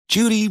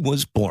Judy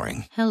was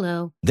boring.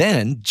 Hello.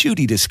 Then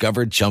Judy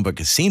discovered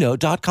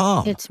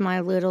ChumbaCasino.com. It's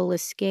my little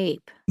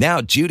escape. Now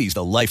Judy's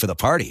the life of the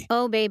party.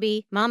 Oh,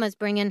 baby, mama's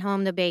bringing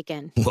home the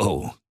bacon.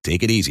 Whoa,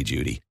 take it easy,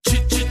 Judy.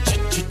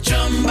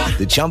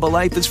 The Chumba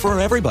life is for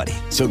everybody.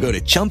 So go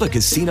to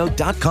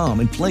ChumbaCasino.com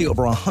and play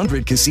over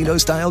 100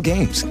 casino-style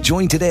games.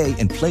 Join today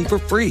and play for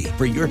free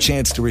for your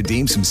chance to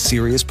redeem some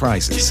serious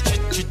prizes.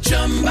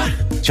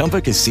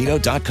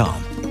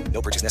 ChumbaCasino.com.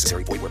 No purchase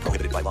necessary. Void where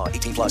prohibited by law.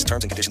 18 plus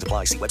terms and conditions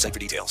apply. See website for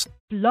details.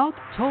 Blog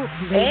Talk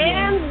Radio.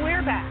 And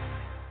we're back.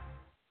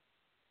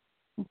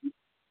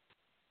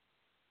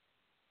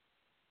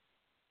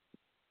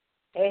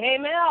 Hey,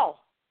 Mel.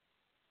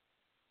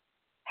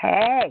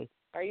 Hey.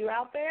 Are you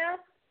out there?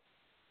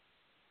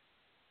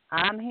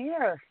 I'm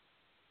here.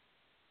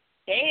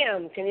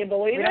 Damn, can you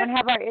believe it? We don't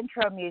have our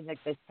intro music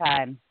this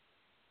time.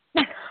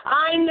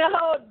 I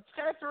know. It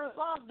kind of threw us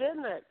off,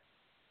 didn't it?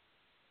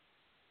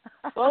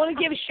 Well, I want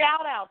to give a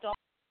shout-out to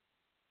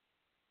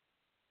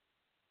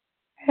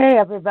Hey,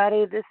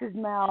 everybody. This is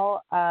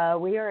Mel.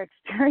 We are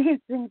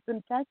experiencing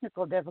some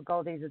technical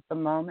difficulties at the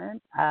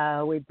moment.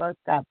 We both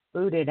got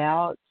booted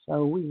out,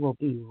 so we will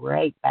be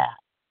right back.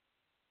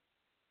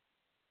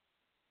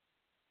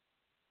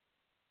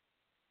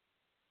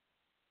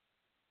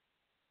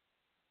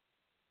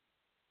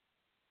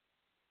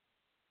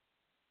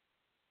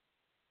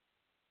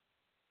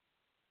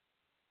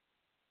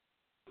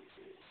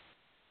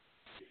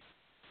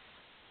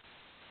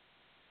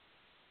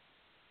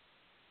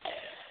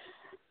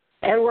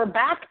 And we're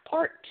back,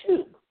 part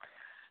 2.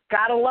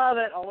 Gotta love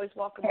it. Always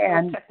welcome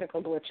to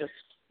technical glitches.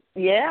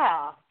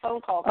 Yeah, phone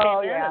call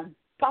came in and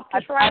popped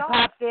us right off.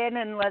 I popped in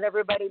and let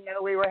everybody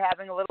know we were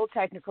having a little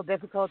technical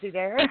difficulty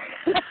there.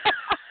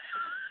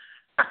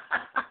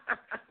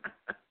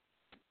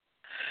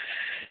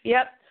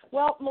 Yep.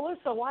 Well,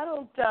 Melissa, why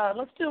don't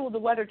let's do the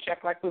weather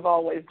check like we've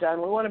always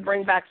done. We want to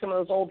bring back some of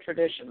those old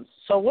traditions.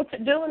 So what's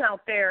it doing out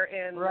there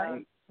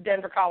in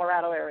Denver,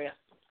 Colorado area?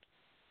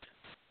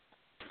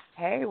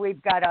 Hey,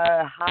 we've got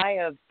a high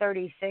of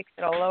 36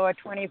 and a low of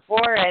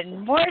 24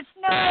 and more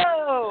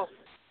snow.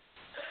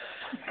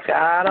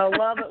 Gotta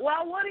love it.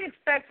 Well, what do you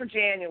expect for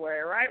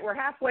January, right? We're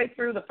halfway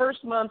through the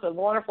first month of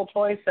wonderful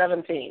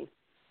 2017.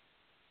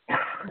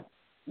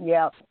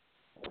 Yep.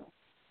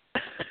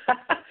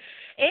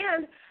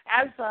 And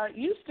as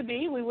used to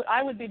be,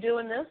 I would be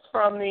doing this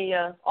from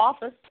the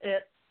office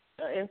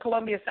in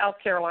Columbia, South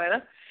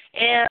Carolina.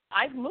 And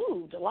I've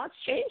moved. A lot's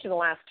changed in the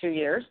last 2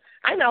 years.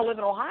 I now live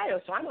in Ohio,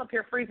 so I'm up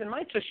here freezing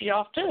my tushy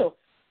off, too.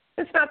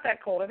 It's not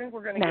that cold. I think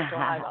we're going to get to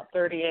high about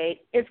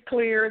 38. It's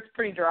clear. It's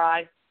pretty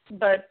dry.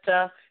 But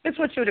it's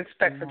what you would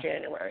expect for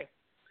January.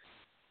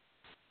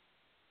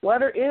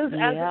 Weather is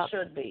as it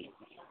should be.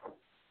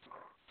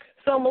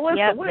 So,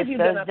 Melissa, what have you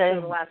been up to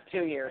the last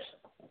 2 years?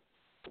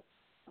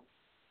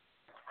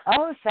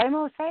 Oh, same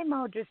old.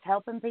 Just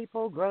helping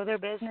people grow their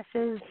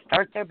businesses,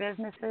 start their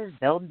businesses,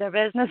 build their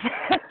businesses.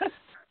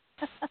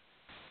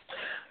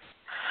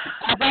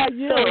 How about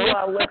you?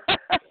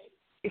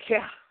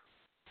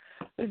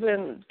 We've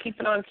been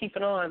keeping on.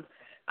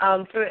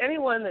 For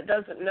anyone that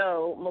doesn't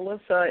know,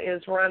 Melissa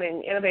is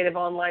running Innovative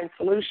Online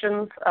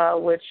Solutions,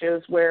 which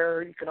is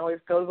where you can always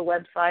go to the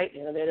website,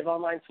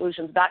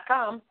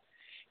 innovativeonlinesolutions.com,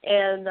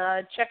 and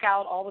check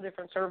out all the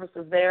different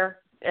services there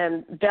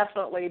and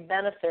definitely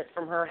benefit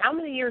from her. How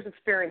many years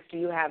experience do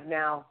you have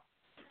now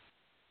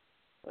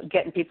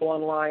getting people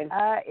online?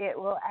 It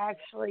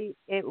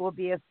will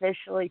be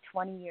officially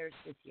 20 years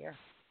this year.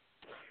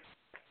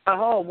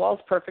 Oh, well,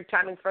 it's perfect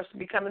timing for us to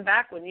be coming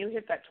back when you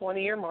hit that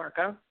 20-year mark,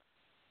 huh?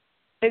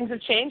 Things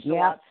have changed a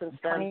lot since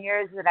then. 20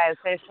 years that I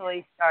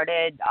officially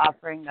started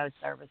offering those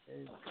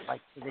services,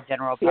 like to the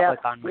general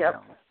public on my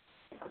own.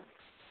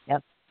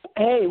 Yep.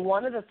 Hey,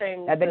 one of the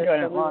things I've been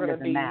doing it longer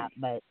than that,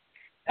 but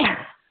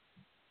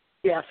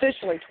yeah,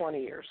 officially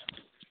 20 years.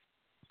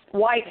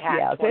 White hat.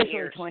 Yeah, 20 officially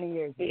years. 20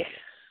 years.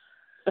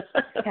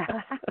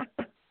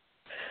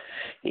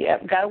 Yeah,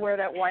 got to wear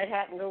that white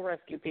hat and go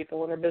rescue people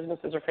when their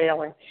businesses are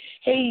failing.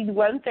 Hey,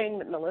 one thing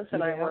that Melissa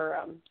and I were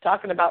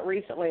talking about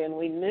recently, and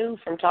we knew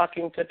from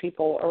talking to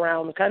people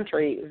around the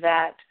country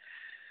that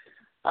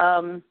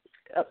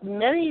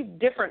many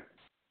different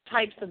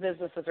types of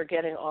businesses are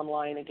getting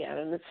online again.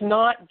 And it's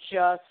not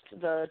just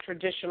the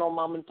traditional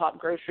mom-and-pop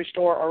grocery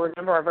store, or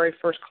remember our very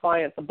first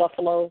client, the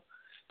Buffalo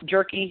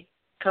Jerky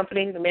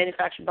Company, the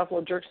manufactured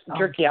Buffalo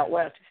Jerky out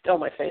west. It's still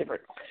my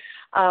favorite.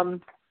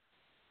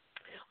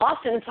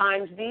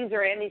 Oftentimes, these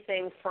are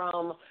anything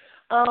from,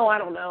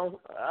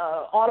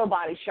 auto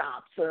body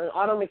shops,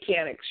 auto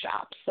mechanic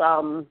shops,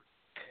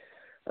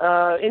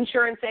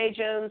 insurance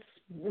agents,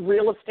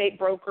 real estate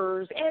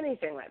brokers,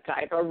 anything that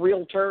type, or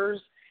realtors,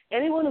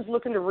 anyone who's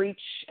looking to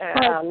reach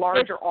a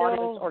larger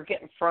audience or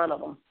get in front of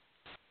them.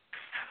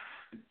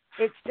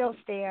 It still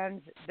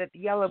stands that the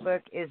Yellow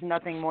Book is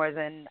nothing more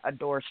than a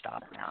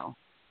doorstop now.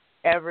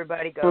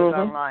 Everybody goes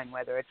online,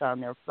 whether it's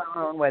on their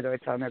phone, whether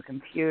it's on their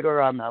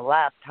computer, on their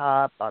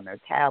laptop, on their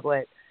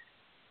tablet.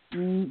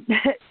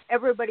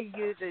 Everybody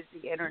uses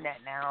the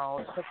internet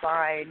now to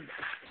find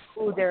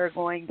who they're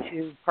going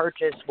to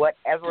purchase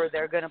whatever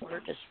they're going to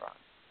purchase from.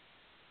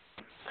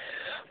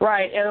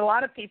 Right, and a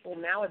lot of people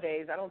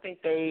nowadays, I don't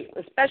think they,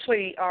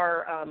 especially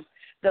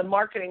the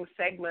marketing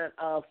segment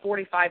of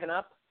 45 and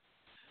up,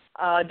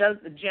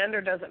 the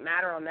gender doesn't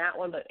matter on that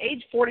one, but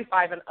age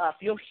 45 and up,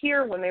 you'll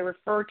hear when they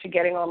refer to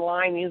getting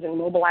online using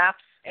mobile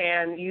apps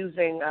and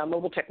using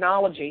mobile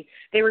technology,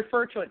 they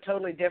refer to it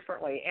totally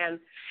differently, and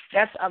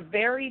that's a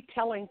very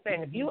telling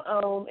thing.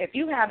 If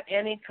you have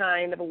any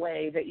kind of a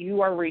way that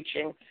you are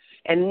reaching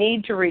and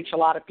need to reach a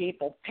lot of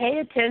people, pay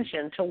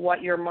attention to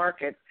what your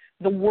market,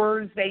 the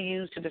words they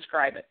use to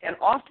describe it. And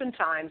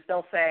oftentimes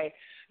they'll say,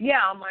 yeah,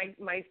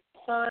 my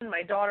son,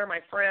 my daughter, my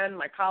friend,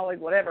 my colleague,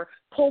 whatever,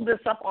 pulled this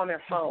up on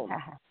their phone.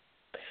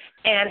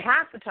 And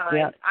half the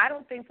time, I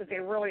don't think that they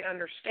really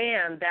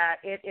understand that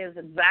it is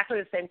exactly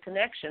the same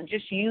connection,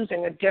 just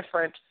using a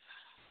different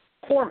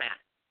format.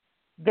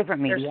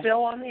 Different media. They're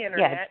still on the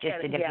internet. Yeah,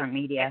 just a different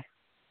media.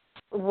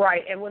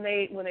 Right, and when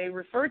they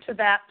refer to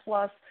that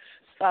plus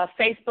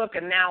Facebook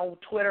and now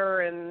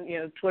Twitter,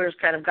 and Twitter's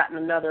kind of gotten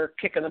another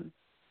kick in the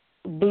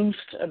boost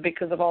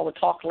because of all the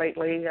talk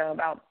lately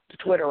about the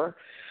Twitterer.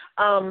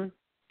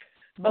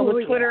 But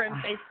with Twitter and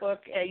Facebook,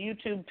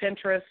 YouTube,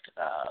 Pinterest,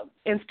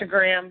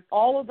 Instagram,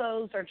 all of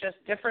those are just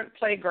different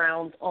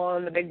playgrounds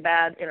on the big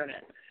bad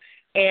internet.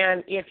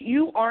 And if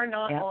you are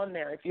not on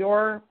there, if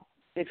your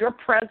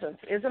presence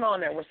isn't on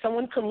there where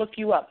someone can look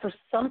you up for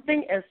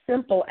something as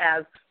simple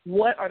as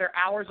what are their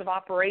hours of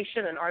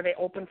operation and are they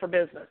open for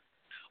business,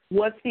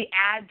 what's the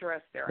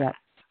address they're at,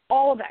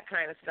 all of that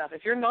kind of stuff.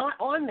 If you're not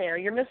on there,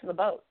 you're missing the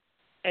boat.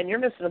 And you're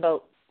missing the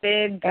boat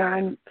big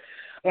time.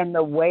 And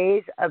the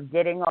ways of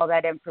getting all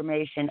that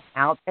information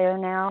out there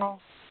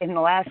now, in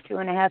the last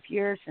 2.5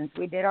 years since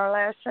we did our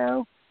last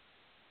show,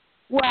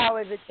 wow,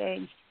 has it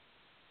changed?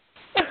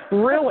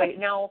 Really?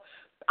 Now,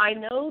 I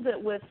know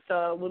that with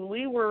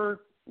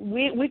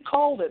when we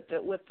called it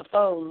that with the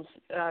phones,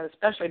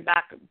 especially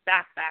back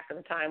in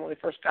the time when we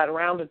first got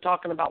around to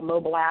talking about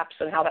mobile apps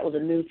and how that was a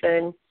new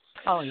thing.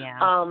 Oh, yeah.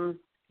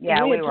 We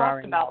were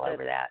already all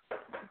over that.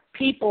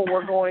 People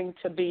were going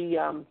to be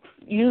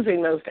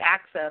using those to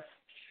access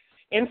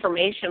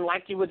information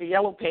like you would the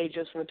yellow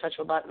pages from the touch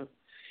of a button,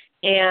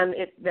 and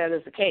that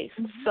is the case.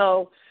 Mm-hmm.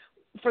 So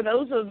for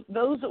those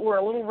that were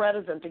a little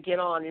reticent to get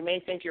on, you may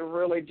think you're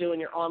really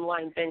doing your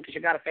online thing because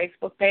you got a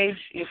Facebook page.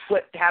 You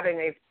quit having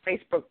a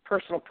Facebook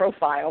personal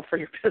profile for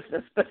your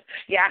business, but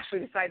you actually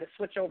decided to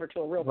switch over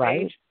to a real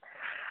page.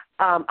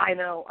 I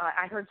know.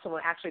 I heard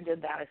someone actually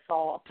did that. I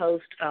saw a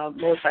post.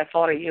 Melissa, I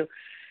thought of you.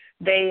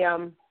 They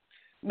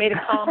made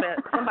a comment.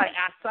 Somebody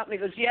asked something. He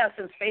goes, yeah,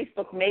 since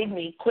Facebook made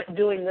me quit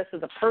doing this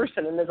as a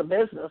person and as a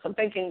business. I'm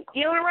thinking,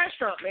 in a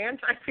restaurant, man,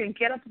 I can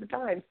get up to the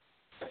times.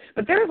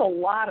 But there's a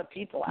lot of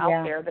people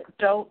out there that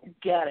don't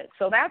get it.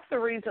 So that's the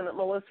reason that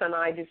Melissa and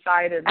I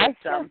decided that. I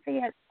still see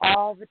it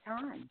all the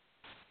time.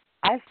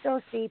 I still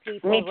see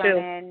people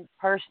running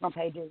personal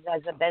pages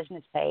as a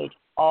business page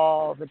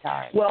all the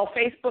time. Well,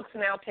 Facebook's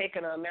now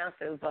taken a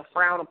massive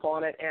frown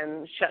upon it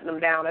and shutting them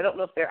down. I don't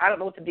know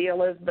what the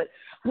deal is, but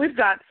we've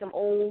got some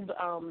old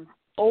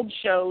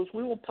shows.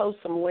 We will post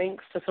some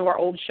links to some of our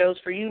old shows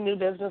for you, new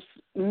business,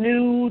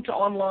 new to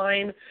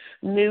online,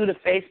 new to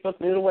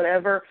Facebook, new to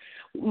whatever.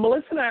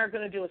 Melissa and I are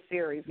going to do a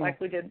series like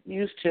we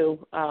used to,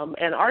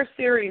 and our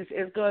series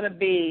is going to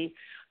be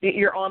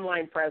your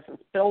online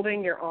presence,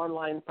 building your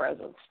online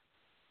presence.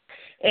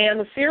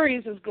 And the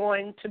series is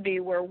going to be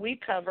where we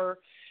cover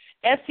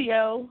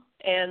SEO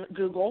and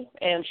Google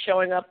and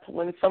showing up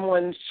when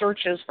someone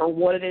searches for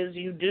what it is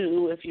you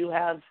do. If you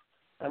have,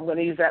 I'm going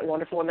to use that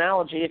wonderful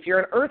analogy, if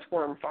you're an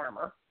earthworm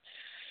farmer,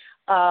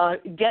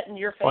 getting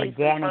your face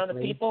in front of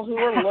the people who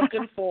are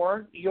looking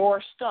for your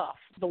stuff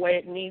the way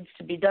it needs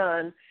to be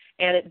done,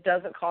 and it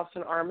doesn't cost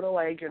an arm and a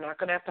leg. You're not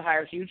going to have to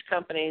hire huge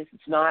companies.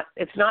 It's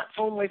not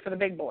only for the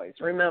big boys.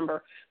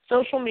 Remember,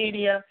 social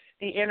media,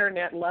 the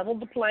internet leveled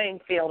the playing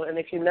field, and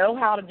if you know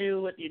how to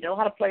do it, you know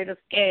how to play this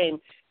game,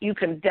 you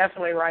can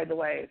definitely ride the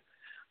wave.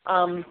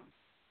 And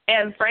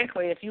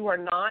frankly, if you are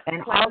not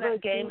playing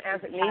that game as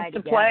it needs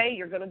to play,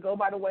 you're going to go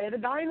by the way of the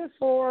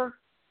dinosaur.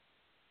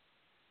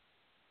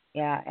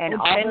 Yeah, and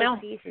all those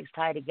pieces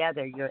tie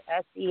together. Your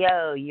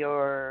SEO,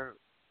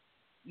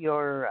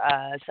 your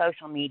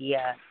social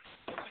media,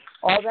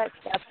 all that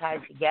stuff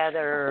ties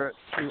together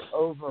to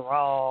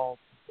overall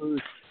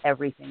boost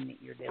everything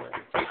that you're doing.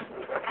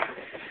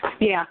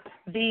 Yeah,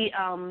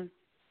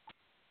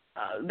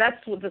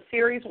 that's what the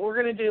series we're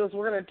going to do is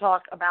we're going to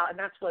talk about, and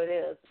that's what it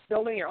is,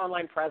 building your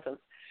online presence.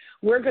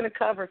 We're going to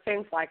cover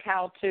things like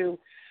how to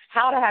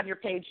have your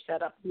page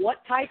set up.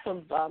 What type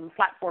of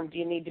platform do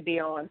you need to be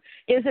on?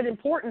 Is it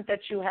important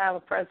that you have a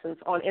presence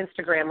on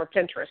Instagram or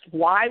Pinterest?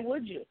 Why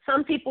would you?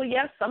 Some people,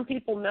 yes. Some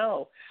people,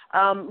 no.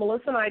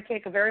 Melissa and I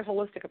take a very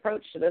holistic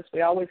approach to this.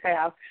 We always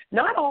have.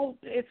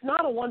 It's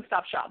not a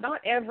one-stop shop. Not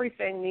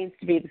everything needs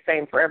to be the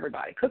same for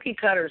everybody. Cookie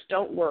cutters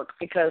don't work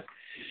because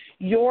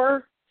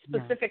your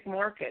specific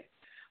market,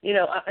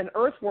 an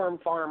earthworm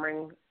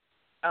farming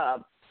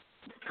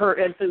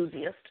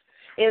enthusiast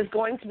is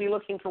going to be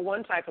looking for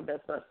one type of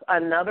business.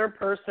 Another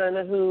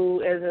person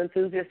who is an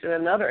enthusiast in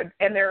another,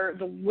 and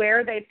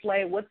where they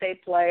play, what they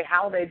play,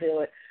 how they do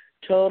it,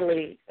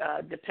 totally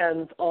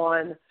depends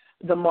on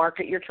the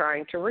market you're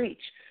trying to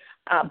reach.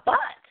 But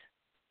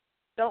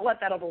don't let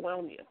that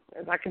overwhelm you.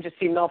 And I can just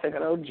see Mel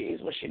thinking, oh, geez,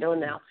 what's she doing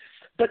now?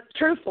 But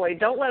truthfully,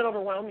 don't let it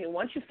overwhelm you.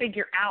 Once you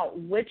figure out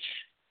which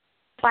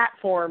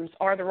platforms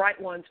are the right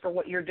ones for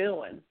what you're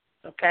doing,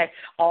 okay,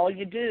 all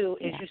you do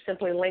is you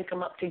simply link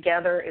them up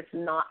together. It's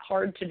not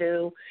hard to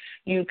do.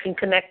 You can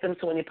connect them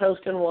so when you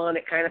post in one,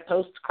 it kind of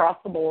posts across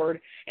the board,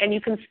 and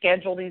you can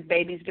schedule these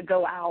babies to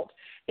go out.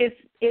 It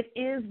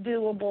is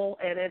doable,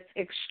 and it's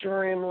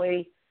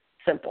extremely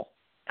simple.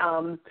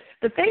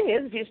 The thing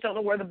is, if you just don't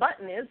know where the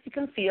button is, you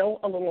can feel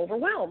a little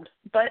overwhelmed.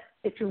 But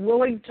if you're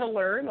willing to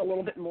learn a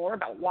little bit more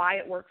about why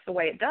it works the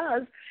way it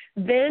does,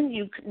 then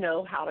you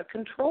know how to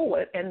control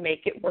it and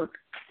make it work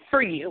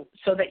for you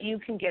so that you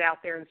can get out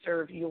there and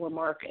serve your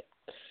market.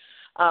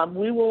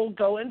 We will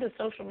go into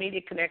social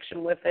media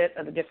connection with it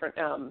and the different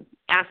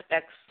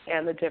aspects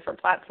and the different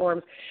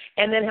platforms,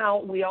 and then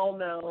how we all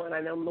know, and I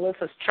know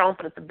Melissa's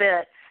chomping at the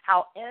bit,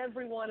 how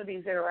every one of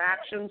these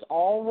interactions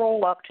all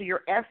roll up to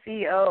your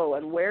SEO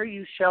and where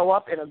you show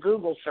up in a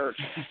Google search.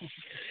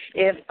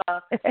 If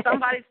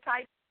somebody's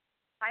type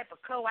of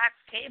coax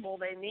cable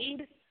they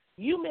need,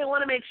 you may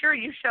want to make sure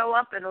you show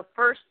up in the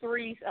first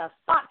three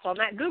spots on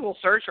that Google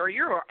search, or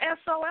you're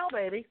SOL,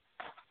 baby.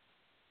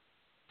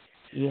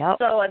 Yep.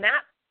 So, and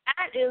that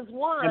is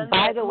one. And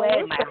by the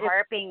way, my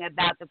harping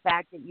about the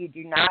fact that you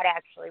do not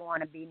actually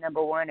want to be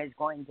number one is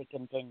going to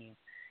continue.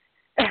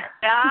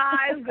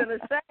 I was going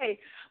to say,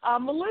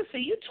 Melissa,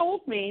 you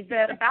told me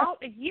that about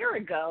a year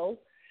ago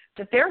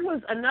that there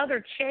was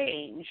another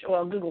change.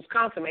 Well, Google's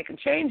constantly making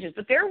changes,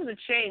 but there was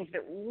a change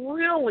that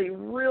really,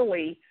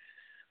 really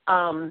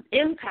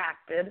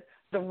impacted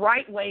the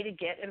right way to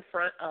get in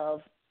front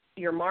of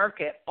your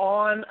market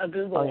on a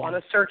Google, on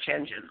a search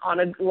engine,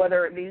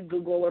 whether it be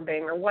Google or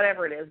Bing or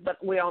whatever it is.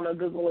 But we all know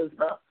Google is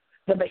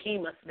the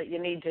behemoth that you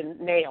need to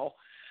nail.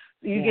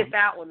 You get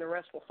that one, the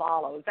rest will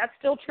follow. Is that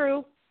still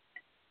true?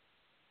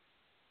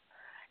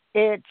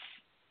 It's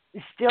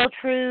still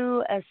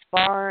true as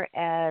far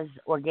as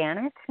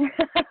organic.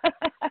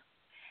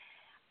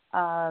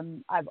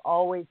 I've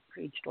always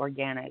preached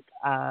organic.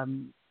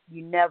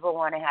 You never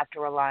want to have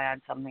to rely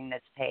on something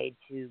that's paid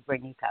to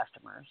bring you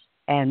customers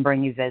and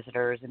bring you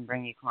visitors and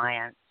bring you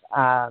clients.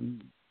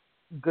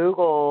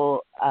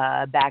 Google,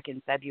 back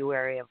in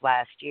February of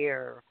last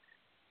year,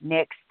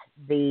 nixed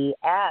the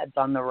ads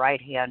on the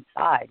right-hand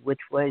side,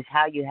 which was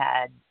how you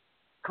had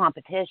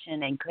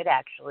competition and could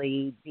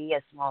actually be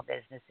a small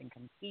business and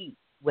compete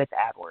with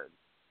AdWords.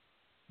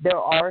 There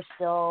are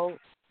still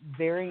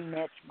very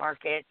niche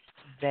markets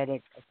that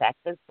it's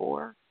effective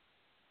for,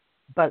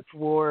 but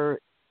for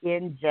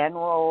in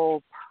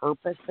general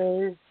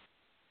purposes,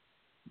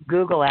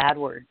 Google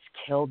AdWords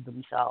killed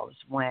themselves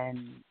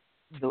when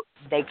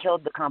they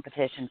killed the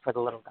competition for the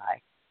little guy.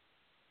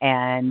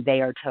 And they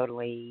are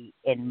totally,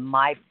 in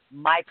my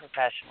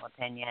professional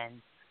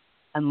opinion,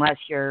 unless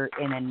you're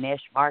in a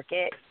niche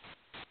market,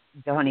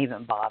 don't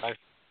even bother.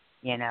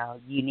 You know,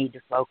 you need to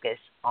focus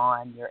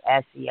on your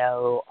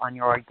SEO, on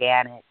your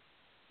organic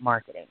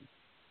marketing,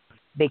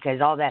 because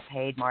all that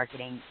paid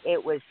marketing,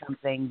 it was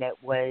something that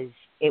was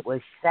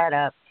set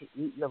up to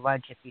eat your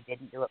lunch if you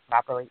didn't do it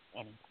properly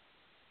anyway.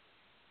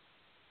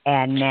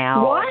 And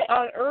now, why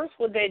on earth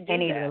would they do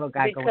any that? little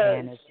guy Because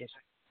going in is just.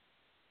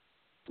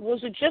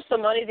 Was it just the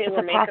money they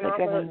were making off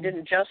of it driven.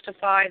 didn't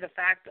justify the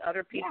fact that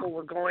other people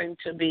were going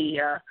to be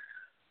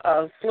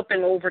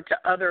flipping over to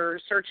other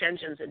search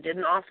engines that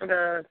didn't offer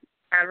the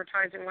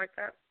advertising like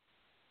that?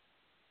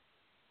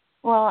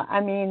 Well, I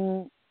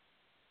mean,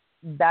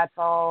 that's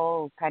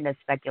all kind of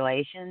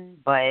speculation,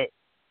 but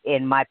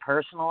in my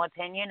personal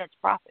opinion, it's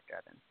profit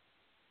driven.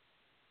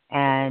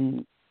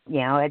 And,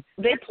 you know,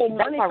 they pulled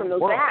money from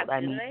those ads,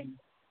 didn't they?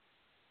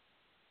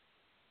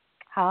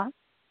 Huh?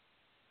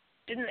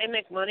 Didn't they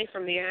make money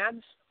from the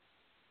ads?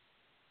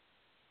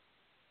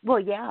 Well,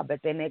 yeah, but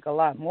they make a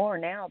lot more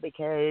now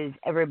because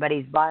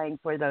everybody's buying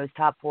for those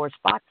top 4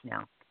 spots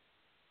now.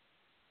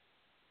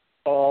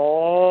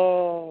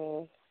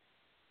 Oh.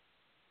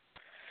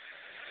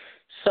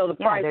 So the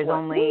price there's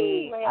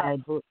only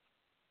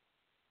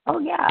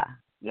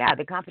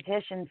the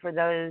competition for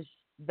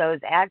those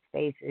ad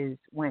spaces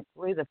went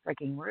through the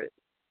freaking roof.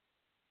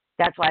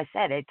 That's why I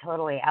said it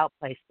totally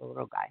outplaced the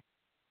little guy.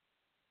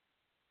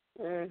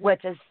 Mm-hmm.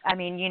 Which is, I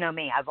mean, you know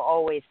me, I've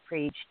always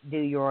preached do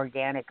your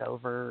organic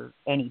over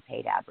any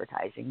paid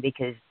advertising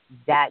because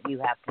that you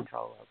have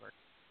control over.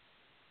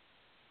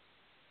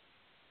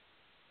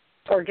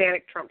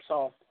 Organic trumps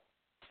all.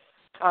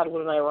 God,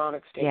 what an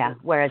ironic statement. Yeah,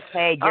 whereas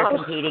paid, you're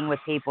competing with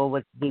people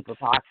with deeper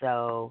pockets,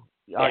 or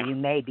you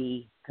may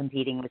be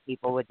competing with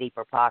people with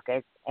deeper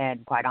pockets.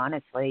 And quite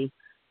honestly,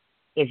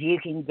 if you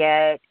can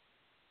get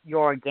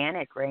your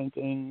organic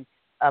rankings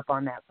up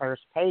on that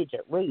first page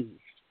at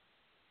least,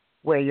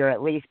 where you're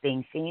at least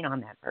being seen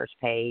on that first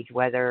page,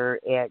 whether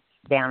it's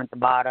down at the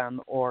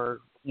bottom or,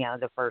 you know,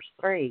 the first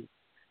 3,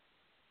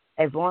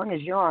 as long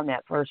as you're on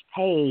that first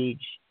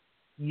page,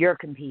 you're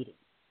competing.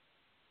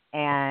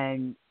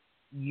 And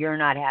you're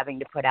not having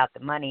to put out the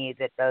money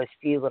that those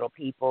few little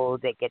people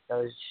that get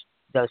those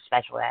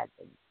special ads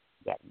are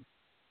getting.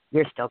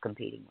 You're still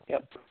competing with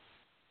them.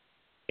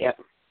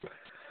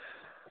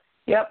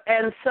 Yep.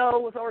 And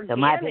so with organic, so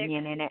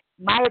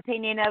my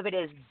opinion of it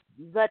is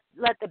let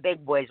the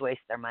big boys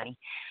waste their money.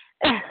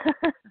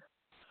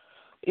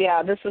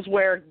 Yeah, this is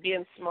where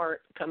being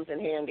smart comes in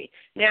handy.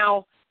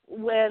 Now,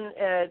 when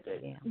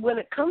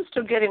it comes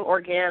to getting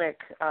organic,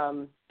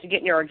 to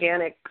getting your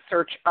organic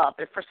search up,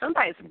 if for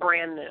somebody it's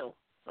brand new,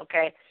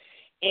 okay,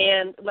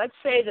 and let's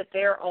say that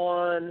they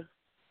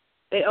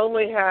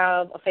only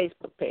have a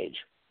Facebook page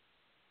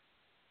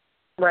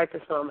right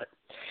this moment,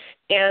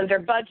 and they're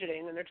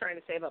budgeting and they're trying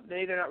to save up.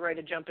 Maybe they're not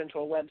ready to jump into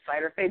a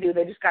website, or if they do,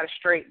 they just got a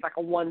straight, like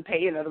a one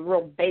page, the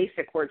real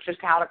basic where it's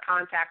just how to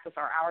contact us,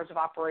 our hours of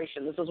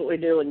operation. This is what we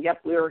do, and yep,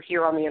 we're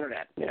here on the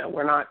internet.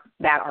 We're not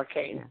that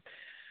arcane.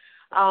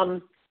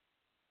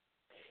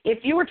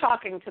 If you were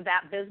talking to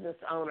that business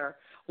owner,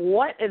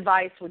 what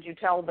advice would you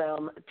tell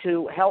them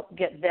to help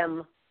get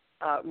them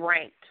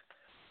ranked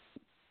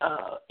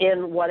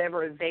in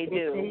whatever they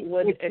do?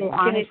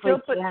 Can you still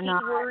put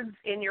keywords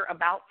in your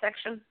about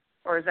section,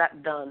 or is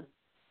that done?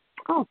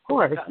 Oh, of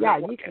course. Yeah,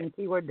 you can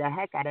keyword the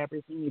heck out of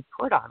everything you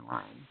put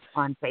online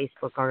on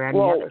Facebook or any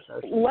other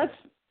social media.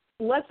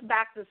 Let's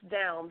back this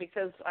down,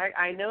 because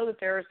I know that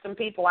there are some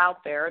people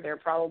out there. They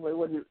probably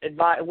wouldn't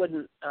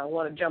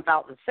want to jump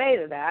out and say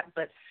to that,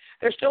 but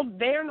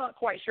they're not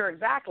quite sure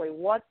exactly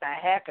what the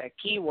heck a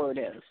keyword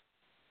is.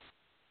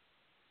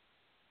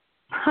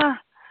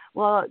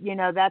 Well,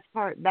 that's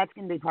going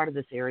to be part of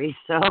the series,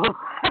 so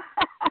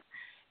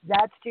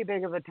that's too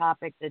big of a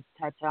topic to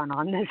touch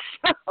on this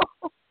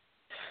show.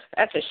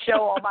 That's a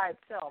show all by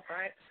itself,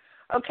 right?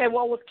 Okay,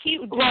 well, to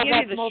give you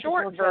the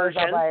short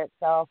version all by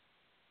itself.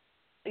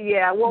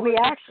 Yeah, well, we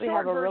actually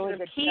have a really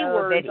good keywords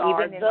show that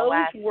even in the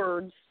last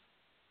words.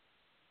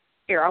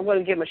 Here, I'm going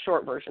to give them a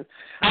short version.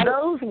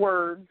 Those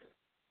words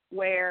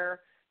where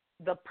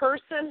the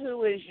person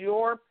who is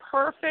your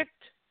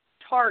perfect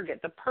target,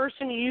 the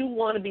person you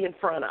want to be in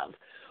front of,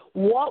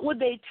 what would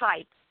they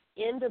type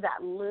into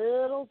that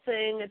little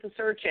thing at the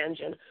search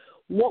engine?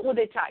 What would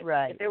they type?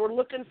 Right. If they were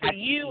looking for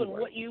you and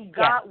what you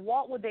got,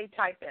 what would they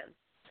type in?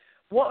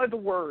 What are the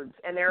words?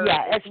 And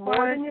it's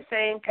more than you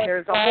think.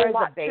 There's a whole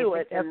lot to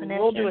it, and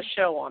we'll do a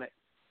show on it.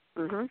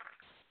 Mm-hmm.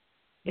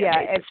 Yeah,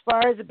 as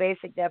far as a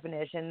basic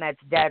definition, that's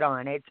dead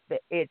on. It's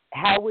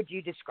how would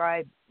you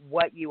describe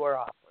what you are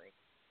offering?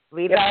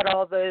 Leave out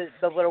all the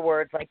little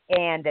words like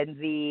and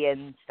the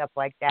and stuff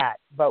like that.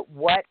 But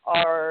what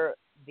are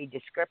the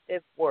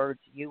descriptive words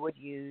you would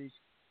use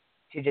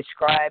to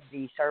describe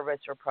the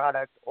service or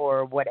product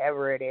or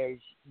whatever it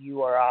is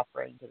you are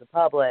offering to the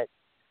public?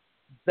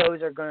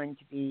 Those are going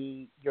to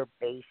be your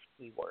base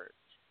keywords.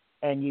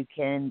 And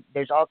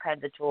there's all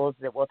kinds of tools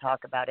that we'll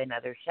talk about in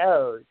other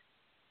shows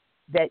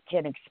that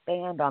can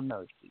expand on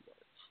those keywords.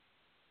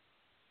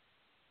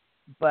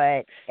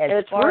 But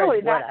as far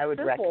as what I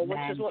would recommend, which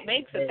is what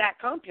makes it that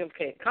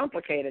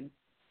complicated.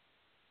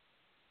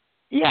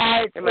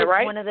 Yeah, it's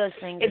right? one of those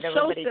things that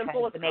everybody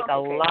tries to make a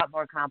lot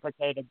more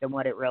complicated than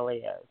what it really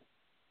is.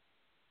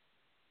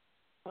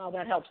 Well,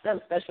 that helps them,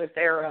 especially if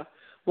they're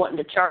wanting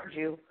to charge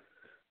you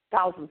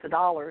thousands of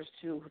dollars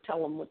to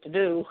tell them what to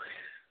do.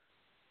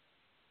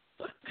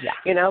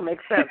 Yeah.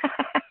 Makes sense.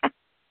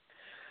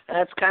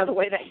 That's kind of the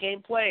way that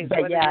game plays.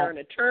 Whether you're an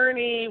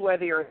attorney,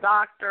 whether you're a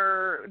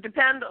doctor, it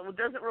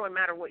doesn't really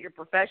matter what your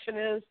profession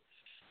is.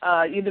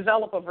 You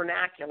develop a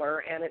vernacular,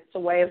 and it's a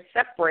way of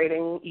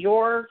separating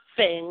your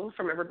thing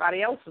from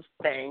everybody else's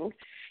thing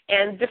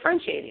and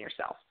differentiating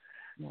yourself.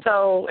 Yeah.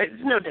 So it's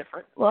no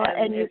different. Well,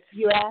 and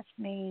you asked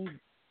me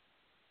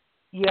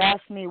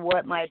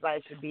what my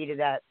advice would be to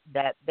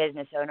that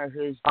business owner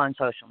who's on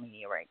social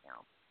media right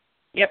now.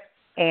 Yep.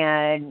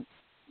 And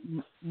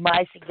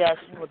my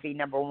suggestion would be,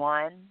 number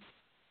one,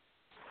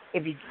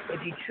 if you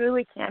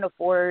truly can't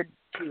afford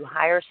to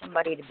hire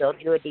somebody to build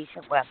you a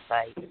decent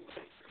website,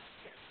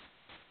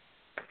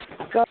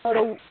 go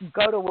to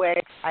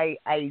Wix.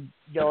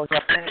 You'll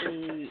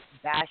definitely be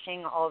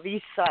bashing all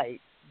these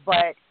sites,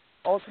 but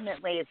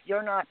ultimately, if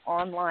you're not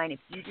online, if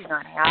you do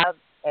not have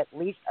at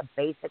least a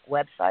basic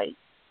website,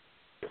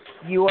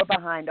 you are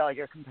behind all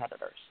your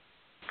competitors.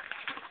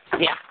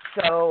 Yeah.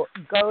 So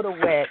go to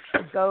Wix,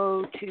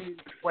 go to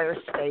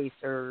Squarespace,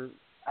 or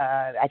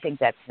I think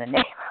that's the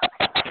name.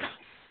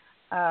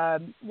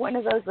 One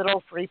of those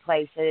little free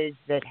places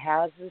that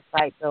has the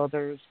site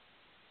builders.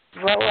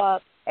 Throw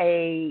up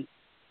a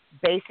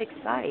basic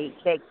site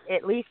that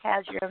at least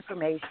has your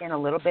information, a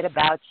little bit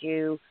about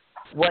you,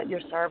 what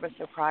your service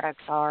or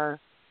products are,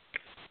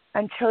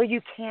 until you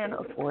can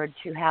afford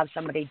to have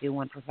somebody do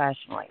one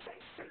professionally.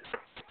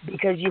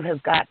 Because you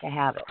have got to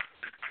have it.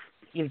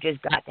 You've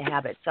just got to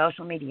have it.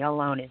 Social media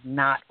alone is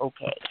not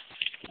okay.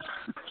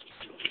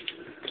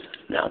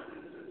 No.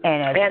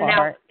 And as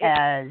far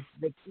as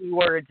the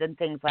keywords and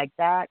things like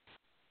that,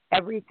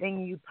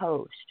 everything you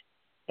post,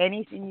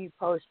 anything you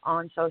post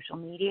on social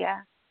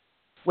media,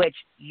 which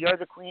you're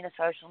the queen of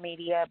social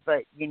media,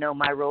 but, you know,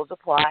 my rules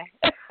apply.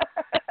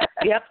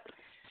 Yep.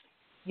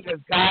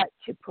 You've got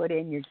to put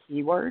in your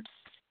keywords,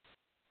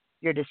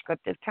 your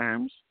descriptive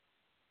terms,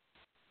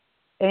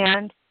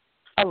 and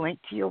a link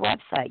to your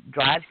website.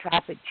 Drive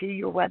traffic to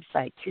your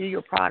website, to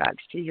your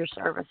products, to your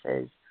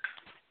services.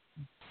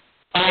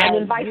 And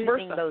then vice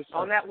versa.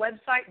 On that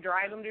website,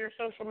 drive them to your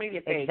social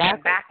media page.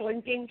 Exactly.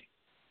 Backlinking,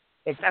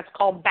 that's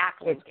called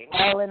backlinking. It's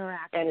all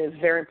interactive. And it's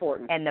very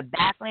important. And the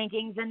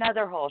backlinking's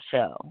another whole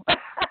show.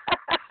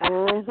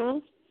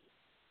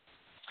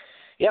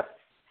 Yep.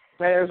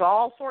 There's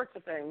all sorts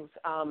of things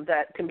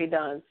that can be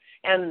done.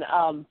 And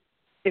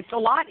it's a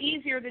lot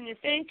easier than you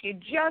think. You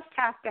just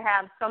have to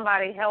have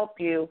somebody help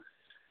you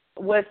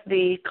with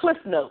the Cliff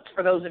Notes,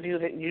 for those of you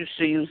that used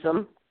to use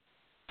them.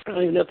 I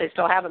don't even know if they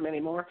still have them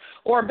anymore.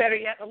 Or better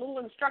yet, a little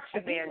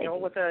instruction manual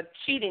with a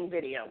cheating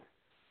video.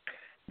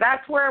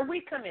 That's where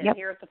we come in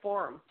here at the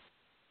forum.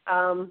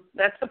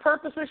 That's the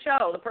purpose of the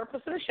show. The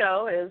purpose of the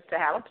show is to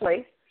have a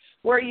place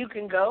where you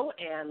can go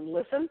and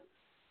listen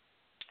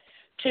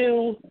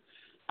to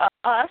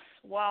us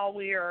while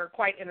we are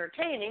quite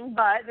entertaining,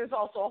 but there's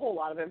also a whole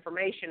lot of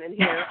information in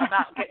here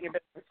about getting your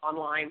business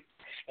online.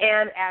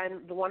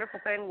 And the wonderful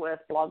thing with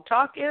Blog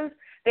Talk is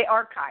they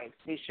archive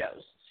these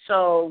shows.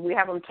 So we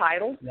have them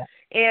titled,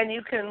 and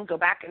you can go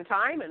back in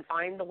time and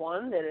find the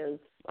one that is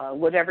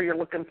whatever you're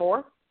looking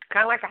for.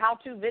 Kind of like a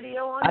how-to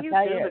video on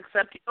YouTube,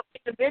 except you don't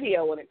need the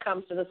video when it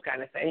comes to this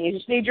kind of thing. You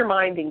just need your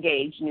mind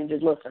engaged, and you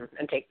just listen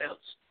and take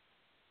notes.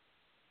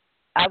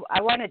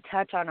 I want to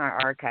touch on our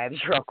archives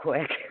real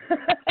quick.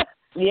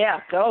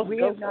 Yeah, go.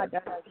 We have not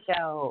done a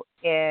show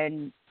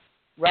in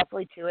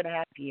roughly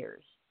 2.5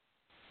 years.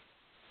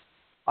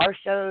 Our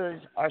shows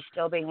are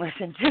still being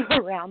listened to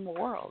around the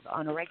world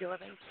on a regular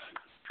basis.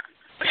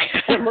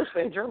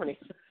 Mostly in Germany.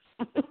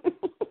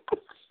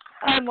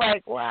 I'm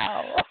like,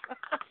 wow.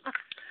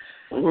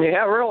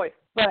 Yeah, really.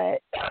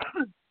 But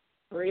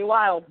pretty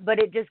wild. But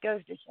it just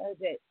goes to show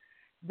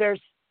that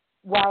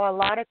while a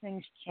lot of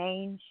things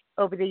change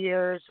over the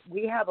years,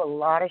 we have a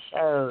lot of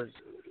shows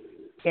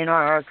in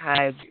our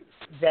archives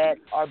that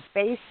are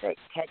basic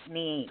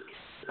techniques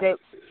that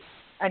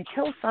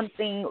until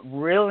something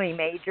really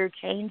major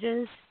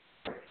changes,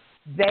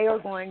 they are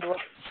going to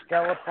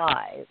still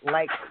apply,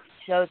 like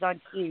shows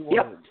on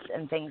keywords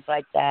and things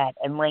like that,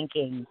 and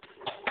linking.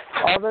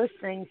 All those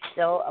things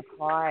still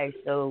apply,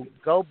 so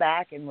go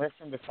back and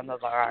listen to some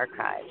of our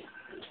archives.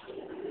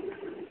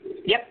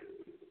 Yep.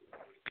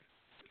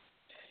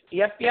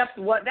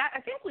 What that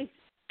I think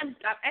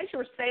as you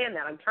were saying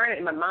that, I'm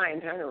trying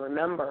to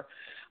remember.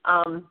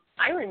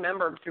 I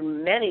remember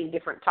through many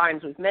different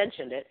times we've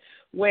mentioned it,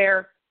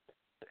 where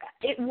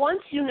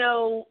once you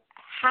know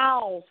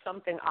how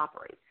something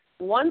operates,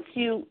 once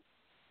you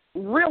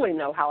really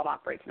know how it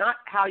operates, not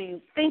how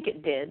you think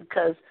it did,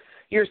 because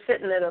you're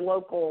sitting at a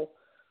local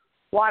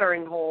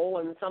watering hole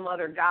and some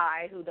other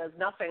guy who does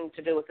nothing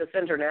to do with this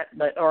internet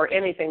or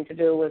anything to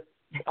do with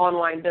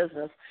online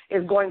business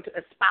is going to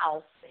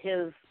espouse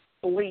his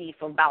belief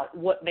about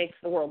what makes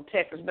the world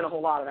tick. There's been a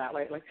whole lot of that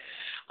lately.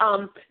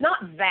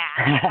 Not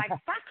that, like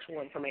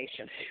factual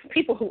information,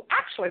 people who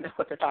actually know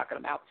what they're talking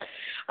about.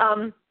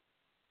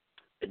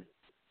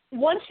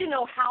 Once you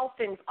know how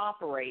things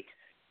operate,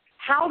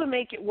 how to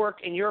make it work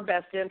in your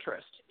best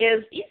interest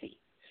is easy.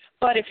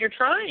 But if you're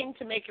trying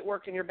to make it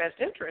work in your best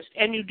interest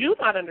and you do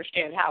not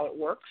understand how it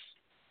works,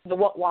 the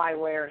what, why,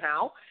 where, and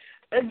how,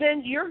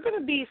 then you're going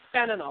to be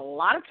spending a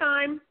lot of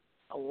time,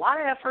 a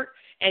lot of effort,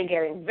 and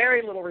getting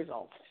very little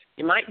results.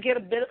 You might get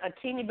a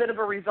teeny bit of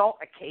a result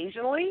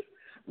occasionally,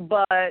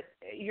 but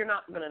you're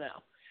not going to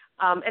know.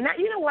 And that,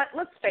 you know what?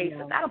 Let's face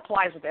it, that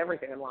applies with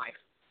everything in life.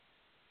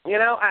 You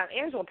know,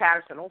 Angela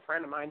Patterson, an old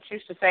friend of mine, she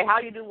used to say, how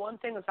you do one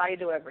thing is how you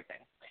do everything.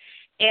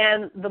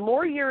 And the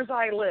more years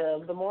I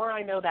live, the more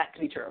I know that to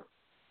be true.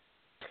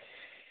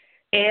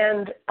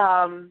 And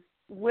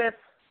with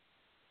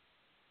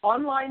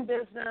online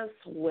business,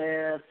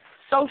 with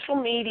social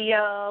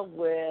media,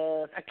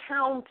 with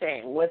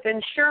accounting, with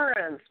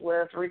insurance,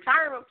 with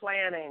retirement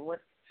planning, with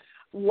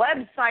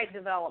website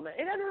development,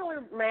 it doesn't really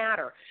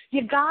matter.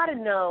 You got to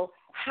know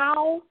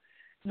how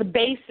the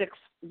basics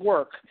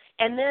work.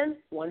 And then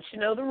once you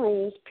know the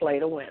rules, play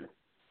to win.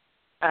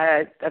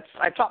 I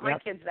taught my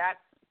kids that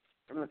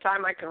from the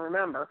time I can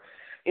remember.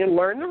 You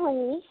learn the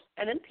rules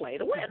and then play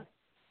to win.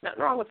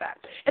 Nothing wrong with that.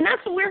 And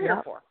that's what we're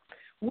here for.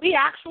 We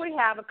actually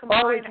have a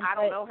combined,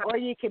 or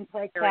you can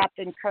play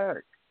Captain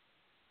Kirk.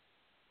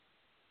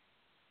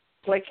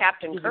 Play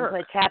Captain Kirk. You can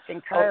play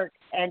Captain Kirk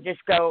and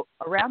just go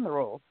around the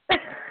rules.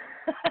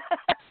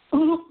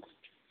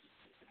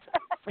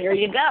 There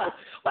you go.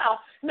 Well,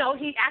 no,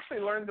 he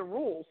actually learned the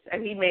rules,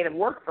 and he made it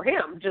work for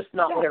him, just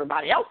not what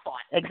everybody else thought.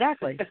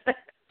 Exactly.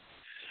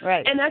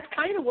 Right. And that's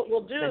kind of what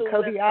we'll do with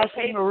the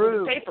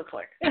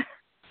pay-per-click.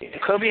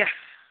 Kobayashi.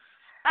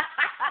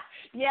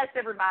 Yes,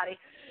 everybody.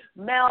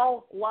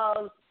 Mel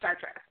loves Star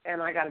Trek,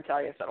 and I got to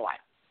tell you, so do I.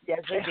 Yes,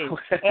 we do.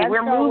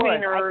 We're movie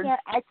nerds.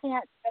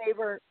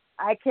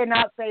 I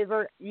cannot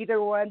favor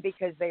either one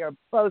because they are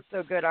both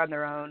so good on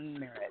their own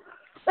merit.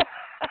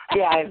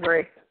 Yeah,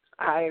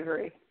 I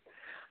agree.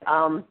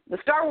 The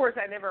Star Wars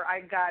I never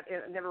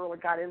really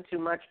got into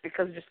much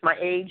because of just my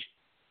age.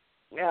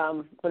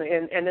 And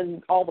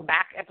then all the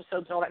back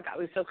episodes and all that got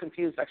me so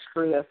confused. Like,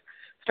 screw this.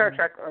 Star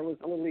Trek was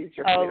a little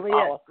easier for me to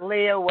follow.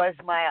 Leah was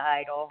my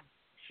idol.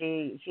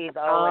 She's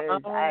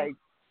always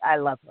I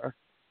love her.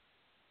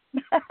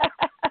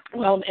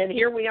 Well, and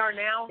here we are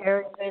now.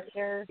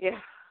 Yeah.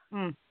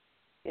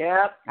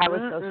 Yep. I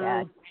was so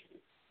sad.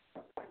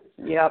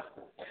 Yep.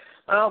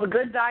 Well, the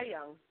good die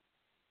young.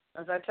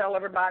 As I tell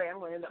everybody, I'm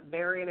going to end up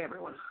burying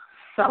everyone.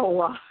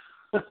 So,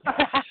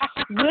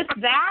 with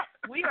that,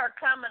 we are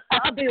coming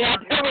up on the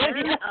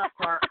end of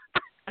our.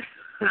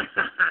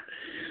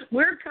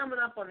 We're coming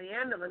up on the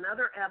end of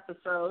another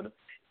episode,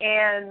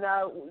 and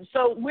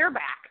so we're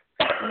back.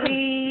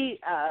 We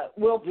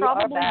will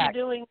probably be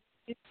doing.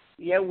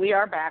 Yeah, we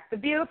are back. The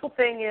beautiful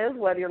thing is,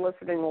 whether you're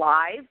listening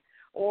live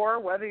or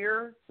whether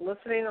you're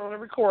listening on a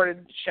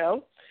recorded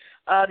show,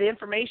 the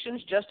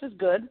information's just as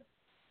good,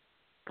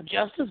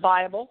 just as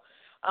viable.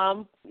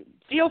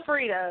 Feel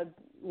free to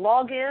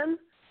log in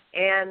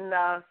and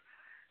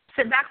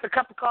sit back with a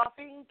cup of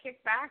coffee,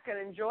 kick back, and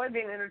enjoy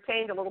being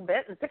entertained a little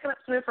bit and picking up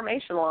some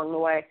information along the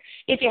way.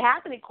 If you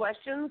have any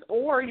questions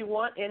or you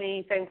want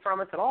anything from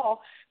us at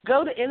all,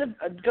 go to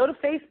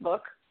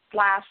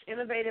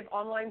Facebook/Innovative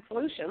Online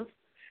Solutions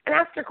and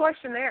ask your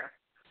question there.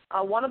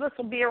 One of us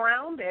will be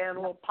around, and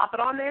we'll pop it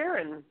on there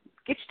and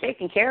get you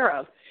taken care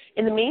of.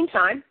 In the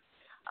meantime,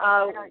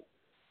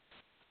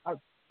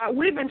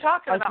 we've been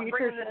talking about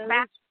bringing this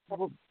back.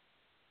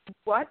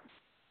 What?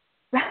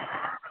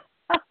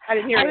 I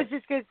didn't hear you. I was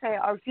just going to say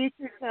our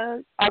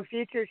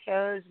future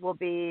shows will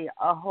be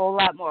a whole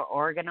lot more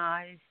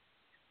organized,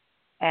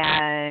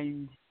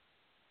 and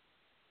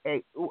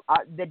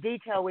the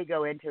detail we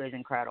go into is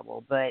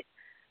incredible. But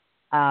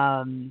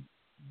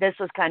this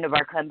was kind of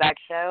our comeback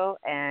show,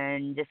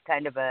 and just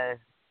kind of a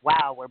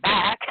wow, we're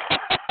back.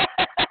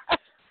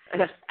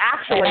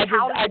 Actually,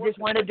 I just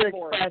wanted to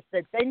express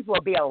that things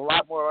will be a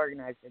lot more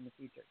organized in the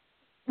future.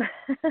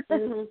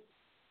 Mm-hmm.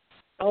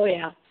 Oh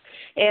yeah,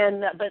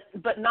 and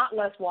but not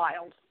less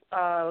wild.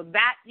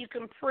 That you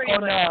can pretty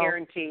much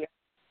guarantee.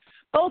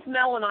 Both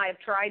Mel and I have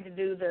tried to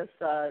do this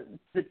the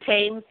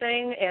tame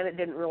thing, and it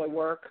didn't really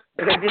work.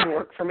 It didn't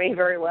work for me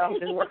very well. It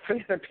didn't work for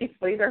the other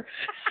people either.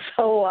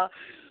 So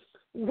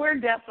we're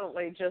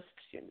definitely just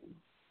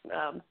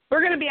we're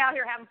going to be out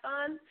here having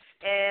fun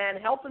and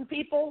helping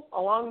people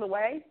along the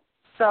way.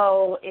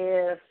 So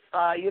if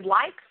you'd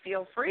like,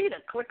 feel free to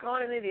click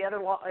on any of the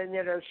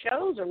other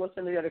shows or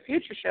listen to the other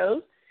future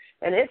shows.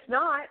 And if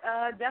not,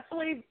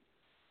 definitely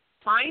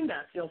find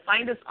us. You'll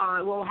find us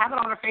we'll have it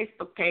on our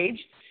Facebook page,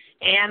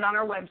 and on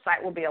our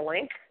website will be a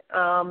link.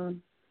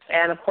 And,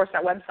 of course,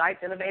 that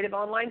website's Innovative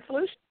Online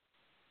Solutions.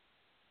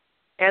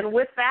 And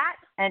with that,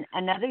 and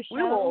another show,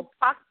 we will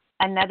talk.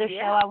 Another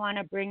show I want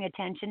to bring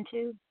attention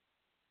to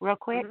real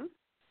quick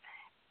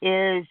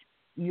is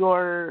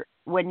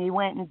when you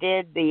went and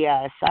did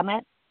the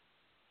summit,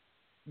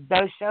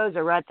 those shows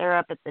are right there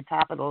up at the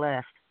top of the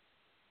list.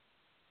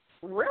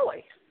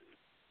 Really?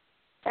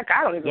 Heck,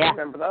 I don't even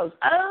remember those.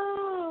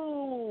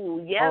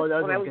 Oh, yes, when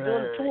I was doing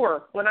the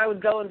tour, when I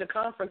would go into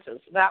conferences,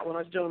 that when I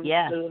was doing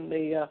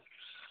the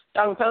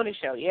Dog and Pony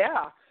show.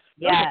 Yeah.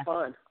 Those are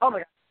fun. Oh, my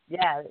God.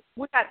 Yeah.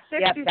 We got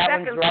 60 that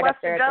seconds one's right left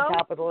up there to go. at the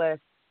top of the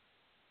list.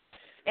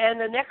 And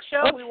the next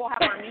show, we will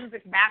have our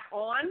music back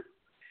on.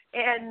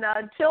 And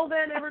until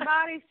then,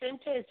 everybody,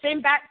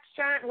 same bat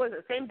channel. Was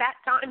it same bat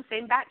time,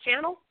 same bat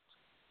channel?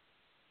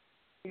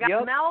 You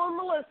got Mel and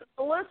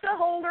Melissa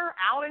Holder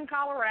out in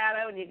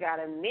Colorado, and you got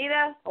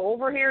Anita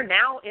over here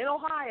now in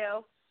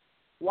Ohio,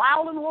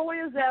 wild and woolly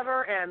as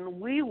ever.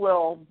 And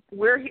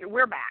we're here.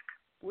 We're back.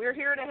 We're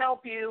here to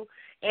help you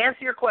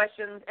answer your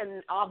questions,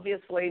 and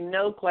obviously,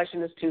 no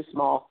question is too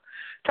small.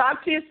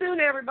 Talk to you soon,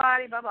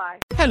 everybody. Bye-bye.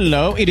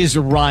 Hello, it is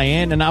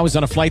Ryan, and I was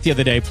on a flight the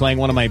other day playing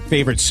one of my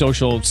favorite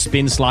social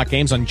spin slot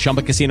games on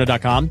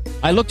ChumbaCasino.com.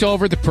 I looked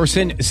over at the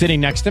person sitting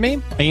next to me,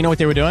 and you know what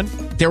they were doing?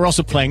 They were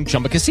also playing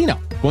Chumba Casino.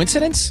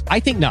 Coincidence? I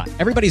think not.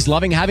 Everybody's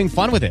loving having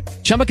fun with it.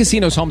 Chumba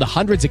Casino is home to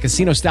hundreds of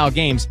casino-style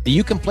games that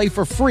you can play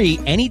for free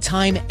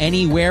anytime,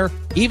 anywhere,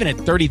 even at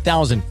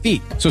 30,000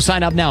 feet. So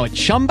sign up now at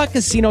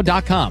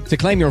ChumbaCasino.com to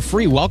claim your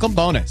free welcome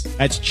bonus.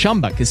 That's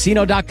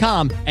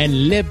ChumbaCasino.com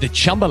and live the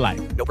Chumba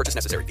life. No purchase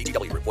necessary.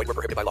 VGW. Void where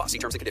prohibited by law. See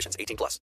terms and conditions. 18+.